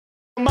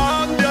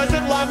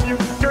love you.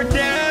 Your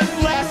dad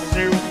left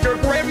you. Your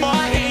grandma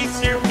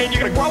hates you. And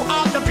you're gonna grow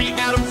up to be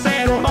Adam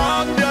Sandler.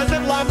 Mom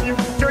doesn't love you.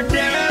 Your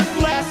dad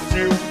left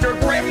you. Your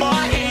grandma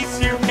hates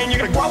you. And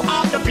you're gonna grow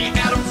up to be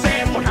Adam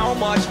Sandler. How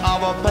much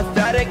of a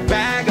pathetic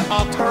bag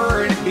of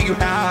turd do you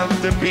have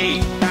to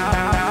be?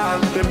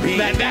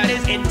 That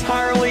is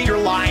entirely your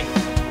life.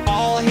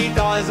 All he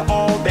does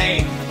all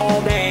day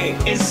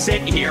is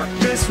sit here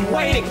just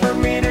waiting for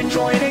me to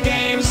join a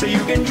game so you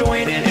can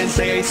join in and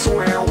say a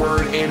swear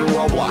word in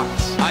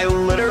Roblox. I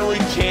literally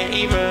can't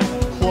even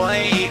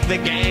play the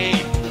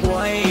game.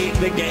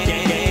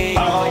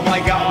 Oh my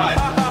god.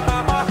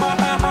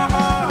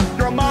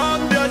 Your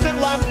mom doesn't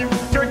love you.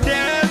 Your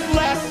dad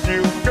left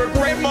you. Your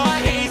grandma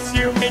hates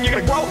you. And you're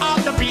gonna grow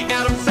up to be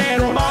Adam Sandler.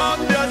 Your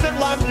mom doesn't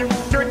love you.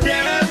 Your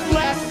dad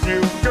left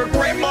you. Your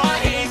grandma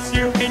hates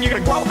you. And you're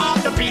gonna grow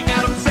up to be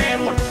Adam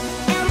Sandler.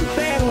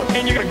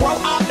 And you're gonna grow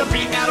up to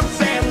be Adam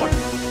Sandler.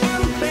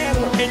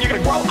 And you're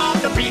gonna grow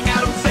up to be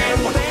Adam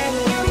Sandler.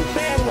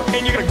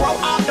 And you're gonna grow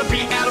up to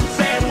be Adam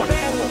Sandler.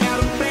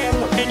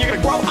 And you're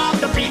gonna grow up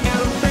to be Adam Sandler.